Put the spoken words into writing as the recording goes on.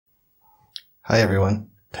Hi everyone,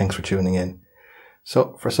 thanks for tuning in.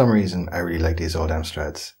 So for some reason I really like these old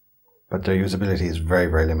Amstrads, but their usability is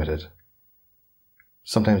very limited.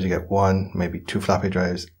 Sometimes you get one, maybe two floppy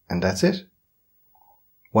drives and that's it.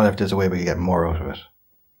 What if there's a way we can get more out of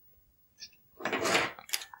it?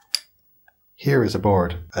 Here is a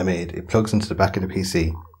board I made. It plugs into the back of the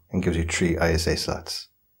PC and gives you 3 ISA slots.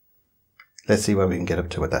 Let's see what we can get up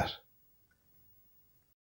to with that.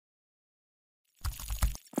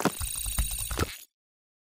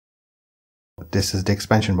 This is the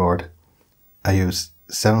expansion board. I use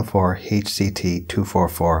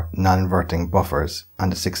 74HCT244 non-inverting buffers on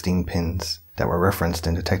the 16 pins that were referenced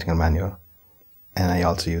in the technical manual, and I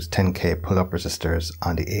also use 10K pull-up resistors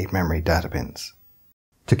on the 8 memory data pins.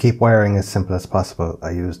 To keep wiring as simple as possible,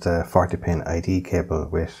 I used a 40-pin ID cable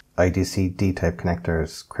with IDC D-type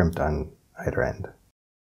connectors crimped on either end.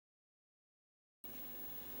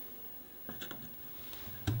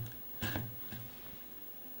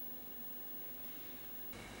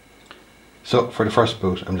 So for the first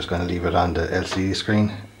boot, I'm just going to leave it on the LCD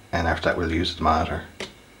screen, and after that we'll use the monitor.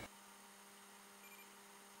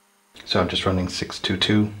 So I'm just running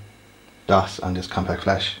 622 DOS on this compact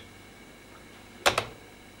flash.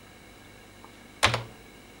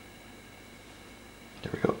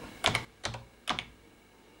 There we go.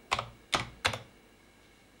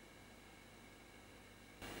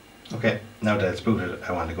 Okay, now that it's booted,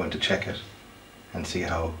 I want to go into check it and see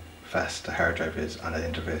how fast the hard drive is on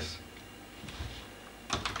that interface.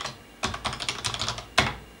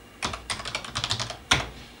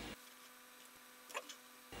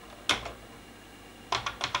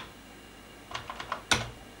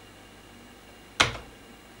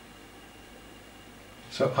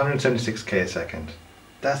 So 176k a second.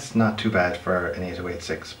 That's not too bad for an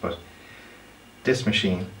 8086, but this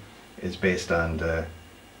machine is based on the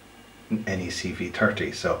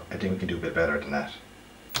NECV30, so I think we can do a bit better than that.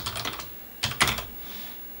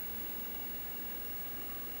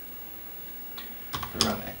 We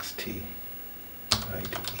run XTIDE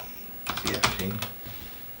CFG.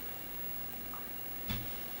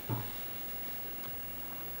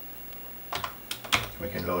 We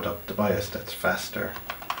can load up the BIOS that's faster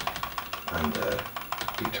on the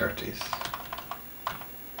D30s.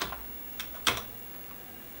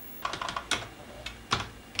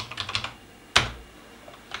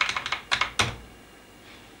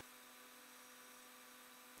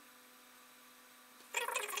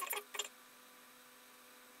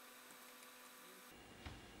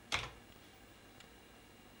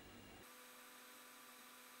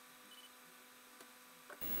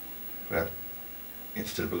 Well,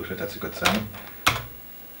 it's still booted, that's a good sign.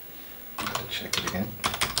 Have to check it again.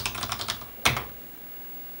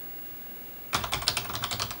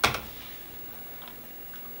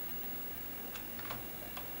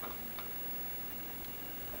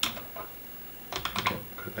 Okay,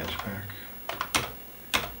 good benchmark.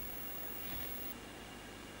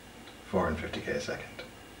 450k a second.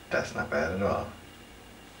 That's not bad at all.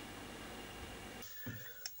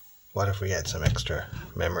 What if we add some extra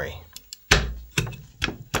memory?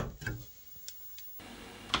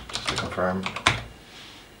 Confirm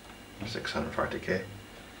 640k,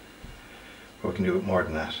 but we can do it more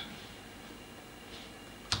than that.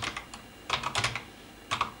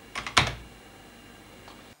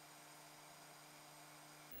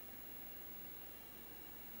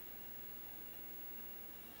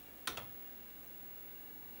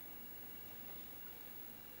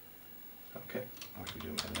 Okay, what are we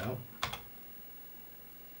doing now?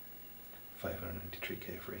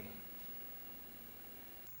 593k free.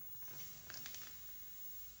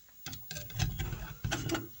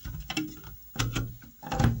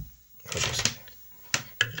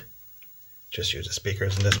 Just use the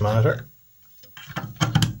speakers in this monitor.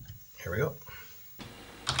 Here we go.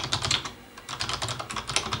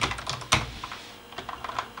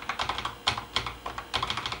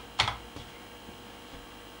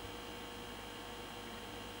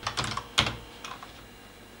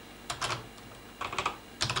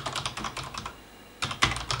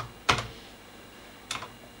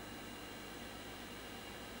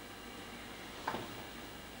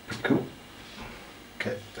 Pretty cool.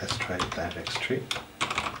 Okay, let's try that X3.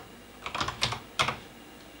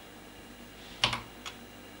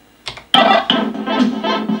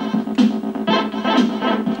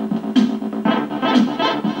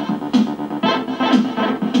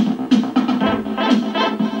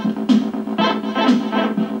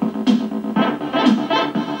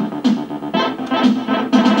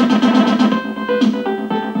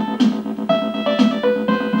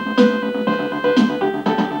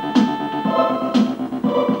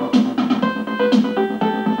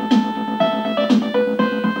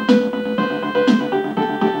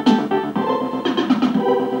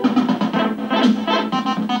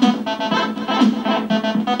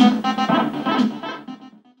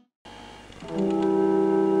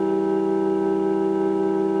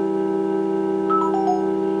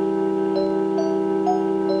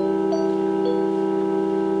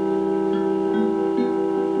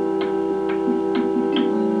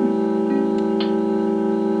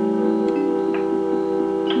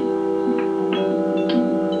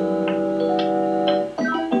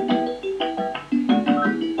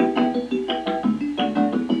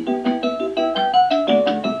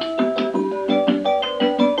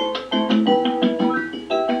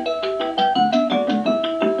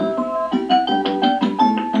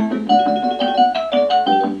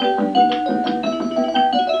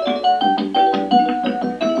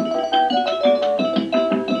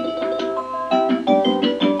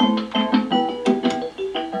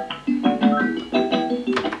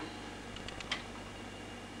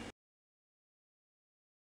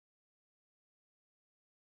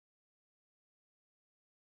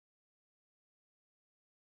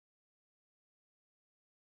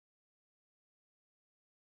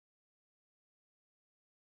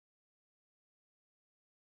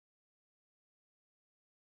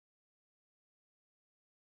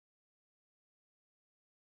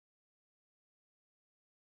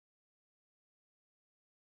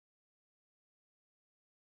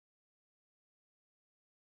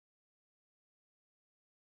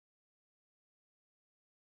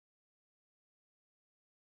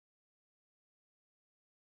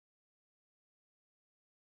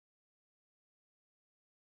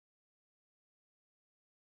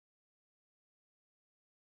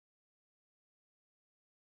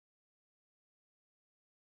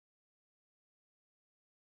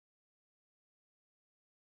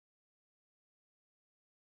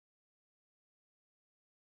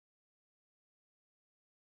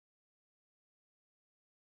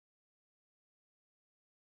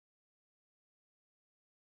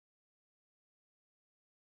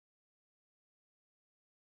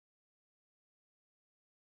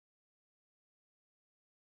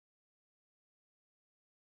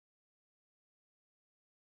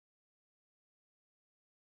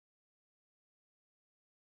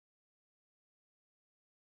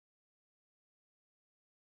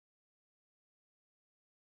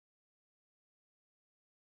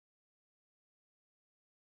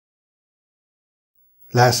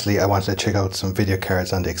 Lastly, I wanted to check out some video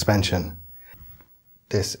cards on the expansion.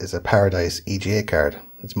 This is a Paradise EGA card.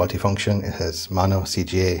 It's multifunction, it has mono,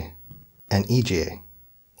 CGA and EGA,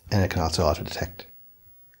 and it can also auto detect.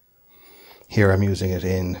 Here I'm using it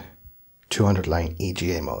in 200 line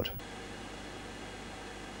EGA mode.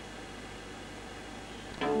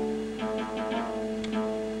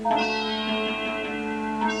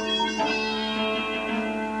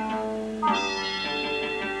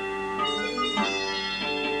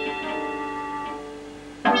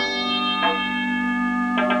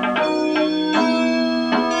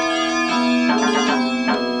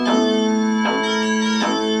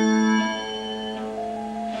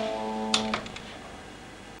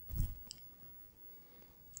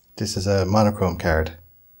 This is a monochrome card,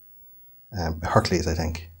 Hercules I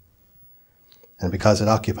think, and because it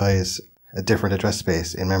occupies a different address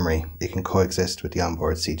space in memory, it can coexist with the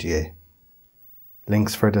onboard CGA.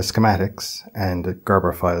 Links for the schematics and the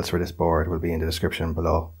Gerber files for this board will be in the description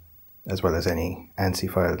below, as well as any ANSI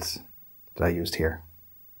files that I used here.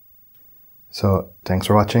 So thanks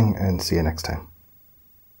for watching and see you next time.